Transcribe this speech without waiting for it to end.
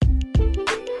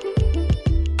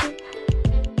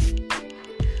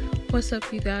What's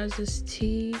up, you guys? It's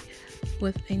T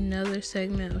with another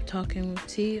segment of Talking with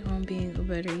T on being a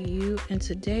better you. And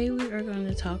today we are going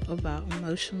to talk about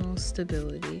emotional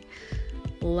stability.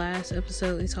 Last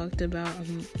episode we talked about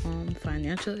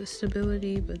financial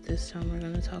stability, but this time we're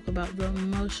going to talk about the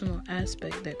emotional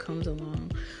aspect that comes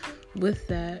along with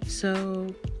that.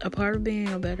 So a part of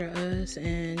being a better us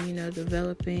and,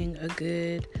 developing a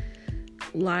good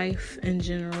life in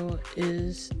general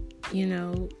is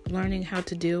learning how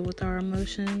to deal with our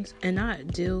emotions, and not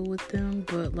deal with them,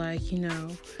 but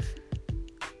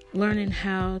learning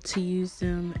how to use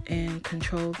them and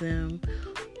control them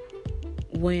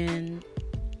when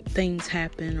things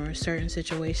happen or certain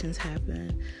situations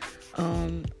happen.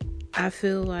 I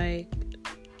feel like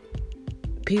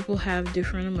people have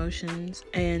different emotions,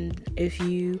 and if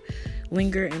you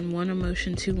linger in one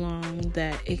emotion too long,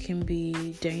 that it can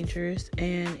be dangerous,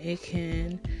 and it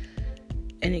can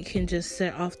just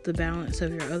set off the balance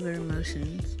of your other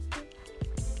emotions.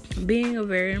 Being a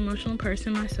very emotional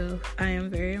person myself, I am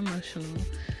very emotional.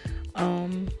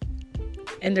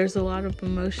 And there's a lot of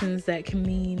emotions that can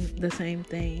mean the same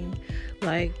thing.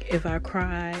 Like, if I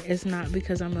cry, it's not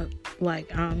because I'm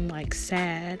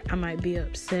sad. I might be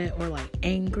upset or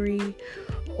angry,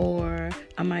 or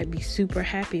I might be super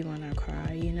happy when I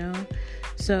cry,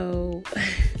 So,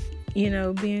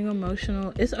 being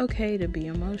emotional, it's okay to be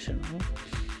emotional.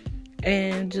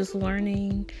 And just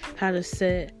learning how to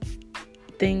set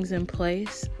things in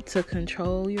place to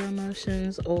control your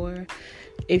emotions, or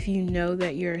if you know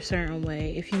that you're a certain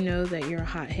way, if you know that you're a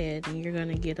hothead and you're going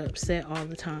to get upset all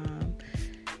the time,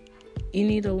 you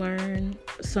need to learn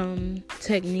some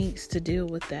techniques to deal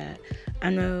with that.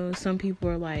 I know some people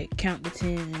are like, count to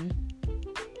 10,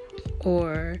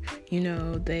 or,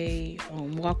 they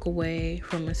walk away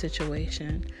from a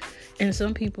situation. And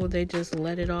some people, they just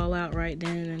let it all out right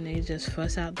then, and they just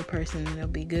fuss out the person and they'll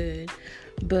be good.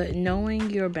 But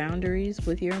knowing your boundaries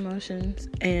with your emotions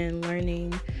and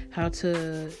learning how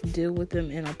to deal with them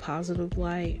in a positive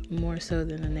light more so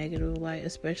than a negative light,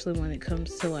 especially when it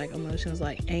comes to emotions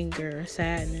like anger or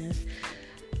sadness,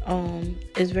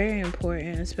 is very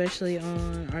important, especially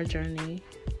on our journey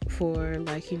for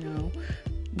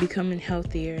becoming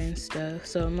healthier and stuff.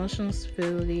 So emotional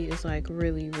stability is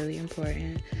really, really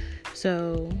important.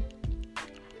 So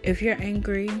if you're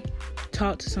angry,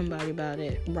 talk to somebody about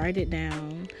it. Write it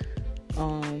down.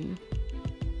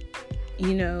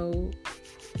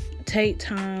 Take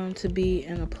time to be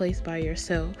in a place by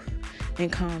yourself and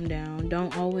calm down.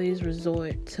 Don't always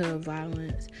resort to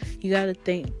violence. You got to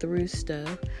think through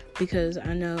stuff, because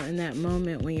I know in that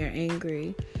moment when you're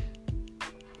angry,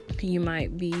 you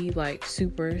might be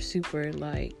super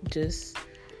just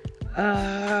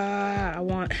I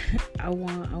want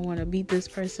to beat this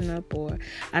person up, or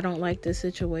I don't like this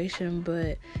situation.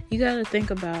 But you got to think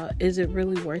about, is it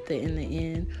really worth it in the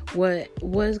end?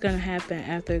 What's going to happen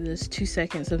after this 2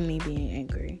 seconds of me being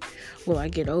angry? Will I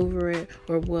get over it,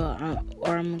 or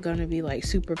I'm going to be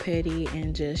super petty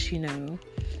and just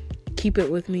keep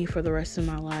it with me for the rest of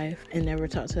my life and never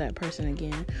talk to that person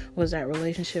again? Was that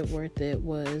relationship worth it?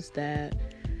 Was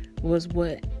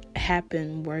what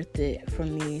happened worth it for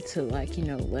me to let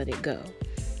it go?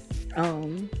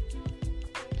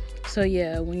 So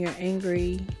yeah, when you're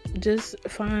angry, just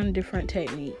find different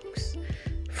techniques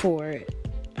for it,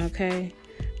 okay?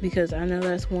 Because I know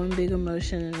that's one big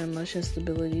emotion, and emotion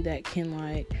stability that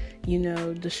can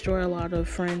destroy a lot of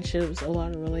friendships, a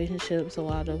lot of relationships, a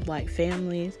lot of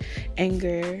families.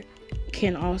 Anger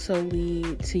can also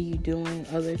lead to you doing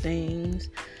other things,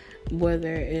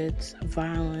 whether it's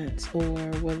violence or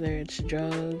whether it's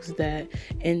drugs that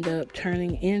end up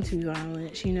turning into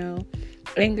violence.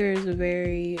 Anger is a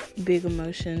very big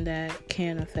emotion that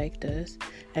can affect us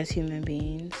as human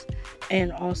beings.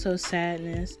 And also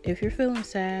sadness. If you're feeling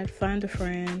sad, find a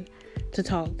friend to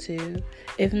talk to.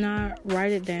 If not,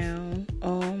 write it down.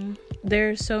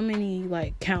 There's so many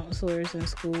counselors in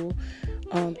school.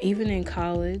 Even in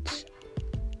college,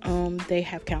 they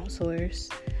have counselors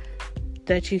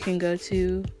that you can go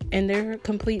to, and they're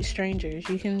complete strangers.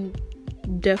 You can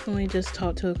definitely just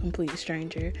talk to a complete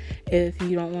stranger if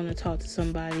you don't want to talk to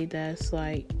somebody that's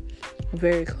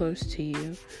very close to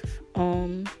you.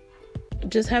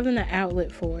 Just having an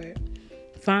outlet for it.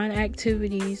 Find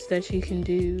activities that you can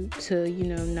do to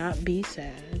not be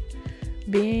sad.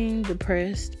 Being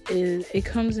depressed, it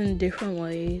comes in different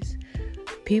ways.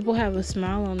 People have a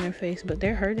smile on their face, but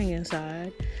they're hurting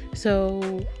inside.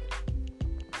 So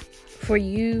for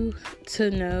you to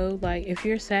know, if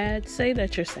you're sad, say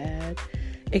that you're sad,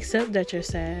 accept that you're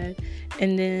sad,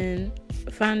 and then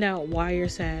find out why you're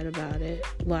sad about it,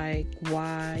 why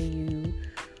you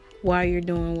why you're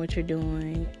doing what you're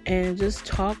doing, and just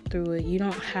talk through it. You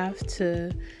don't have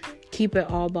to keep it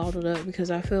all bottled up,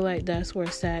 because I feel like that's where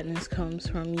sadness comes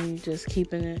from, you just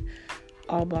keeping it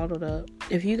all bottled up.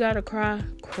 If you gotta cry,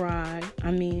 cry.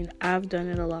 I mean, I've done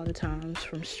it a lot of times,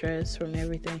 from stress, from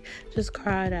everything. Just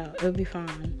cry it out. It'll be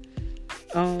fine.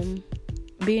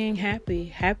 Being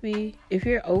happy. If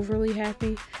you're overly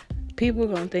happy, people are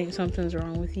gonna think something's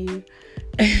wrong with you.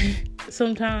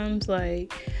 Sometimes,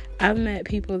 like, I've met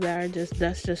people that are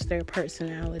that's just their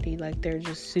personality. Like, they're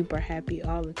just super happy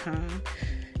all the time.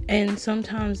 And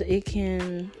sometimes it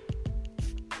can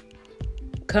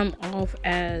come off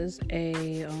as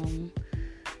a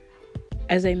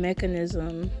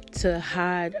mechanism to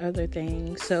hide other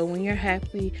things. So when you're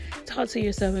happy, talk to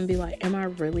yourself and be like, am I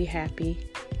really happy?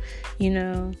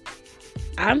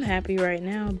 I'm happy right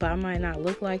now, but I might not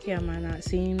look like it. I might not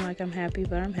seem like I'm happy,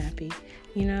 but I'm happy.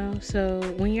 So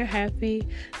when you're happy,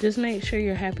 just make sure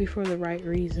you're happy for the right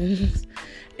reasons.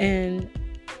 And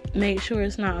make sure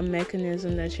it's not a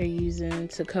mechanism that you're using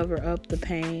to cover up the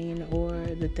pain or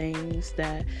the things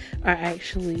that are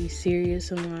actually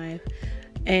serious in life.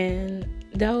 And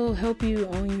that will help you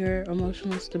on your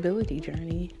emotional stability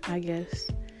journey, I guess.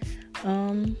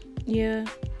 Yeah.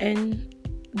 And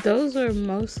those are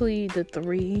mostly the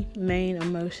 3 main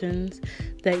emotions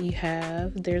that you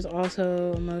have. There's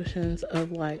also emotions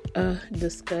of like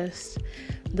disgust.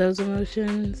 Those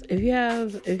emotions, if you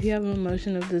have an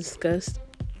emotion of disgust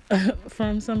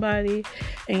from somebody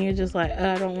and you're just like,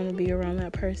 I don't want to be around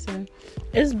that person.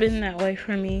 It's been that way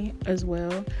for me as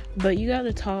well. But you got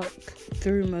to talk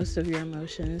through most of your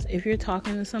emotions. If you're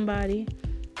talking to somebody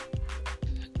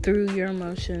through your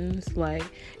emotions, like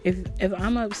if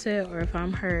I'm upset or if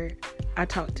I'm hurt, I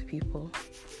talk to people.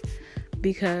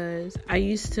 Because I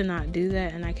used to not do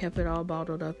that, and I kept it all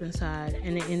bottled up inside,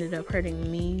 and it ended up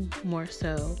hurting me more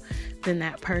so than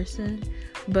that person.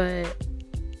 But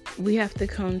we have to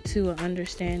come to an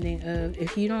understanding of,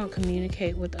 if you don't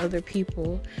communicate with other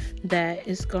people, that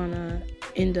it's gonna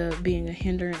end up being a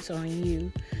hindrance on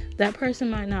you. That person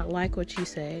might not like what you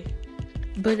say,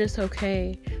 but it's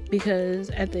okay,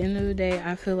 because at the end of the day,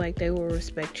 I feel like they will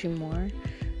respect you more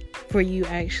for you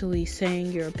actually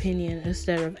saying your opinion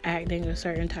instead of acting a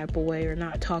certain type of way or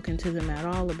not talking to them at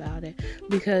all about it,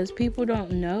 because people don't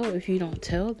know if you don't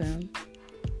tell them.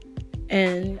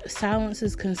 And silence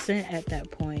is consent at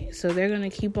that point. So they're going to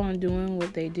keep on doing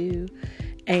what they do,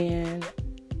 and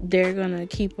they're going to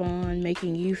keep on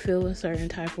making you feel a certain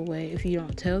type of way if you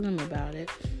don't tell them about it.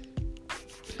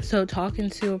 So talking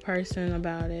to a person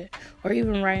about it, or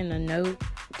even writing a note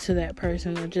to that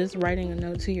person, or just writing a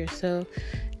note to yourself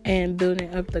and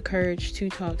building up the courage to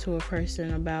talk to a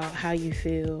person about how you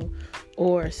feel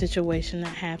or a situation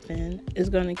that happened, is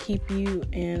going to keep you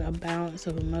in a balance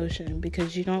of emotion,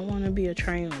 because you don't want to be a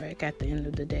train wreck at the end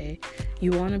of the day.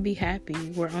 You want to be happy.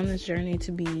 We're on this journey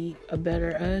to be a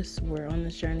better us. We're on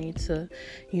this journey to,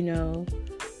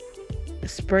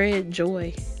 spread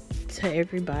joy to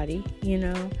everybody,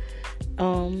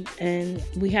 and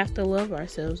we have to love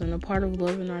ourselves. And a part of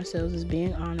loving ourselves is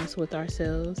being honest with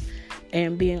ourselves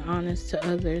and being honest to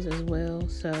others as well.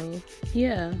 So,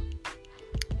 yeah.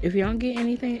 If you don't get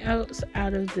anything else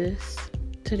out of this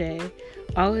today,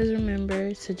 always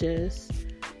remember to just,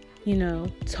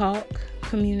 talk,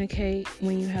 communicate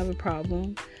when you have a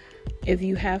problem. If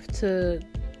you have to,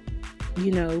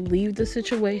 leave the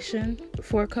situation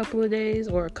for a couple of days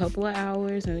or a couple of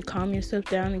hours and calm yourself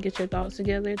down and get your thoughts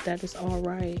together, that is all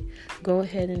right. Go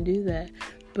ahead and do that.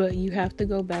 But you have to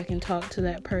go back and talk to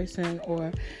that person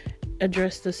or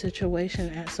address the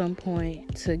situation at some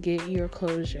point to get your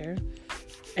closure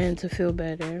and to feel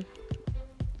better.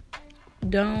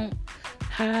 Don't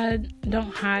hide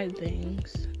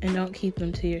things, and don't keep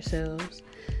them to yourselves.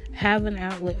 Have an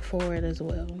outlet for it as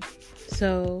well.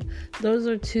 So those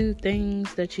are 2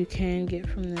 things that you can get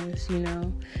from this,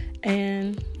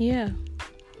 and yeah,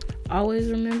 always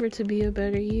remember to be a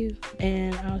better you,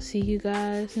 and I'll see you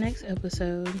guys next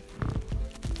episode.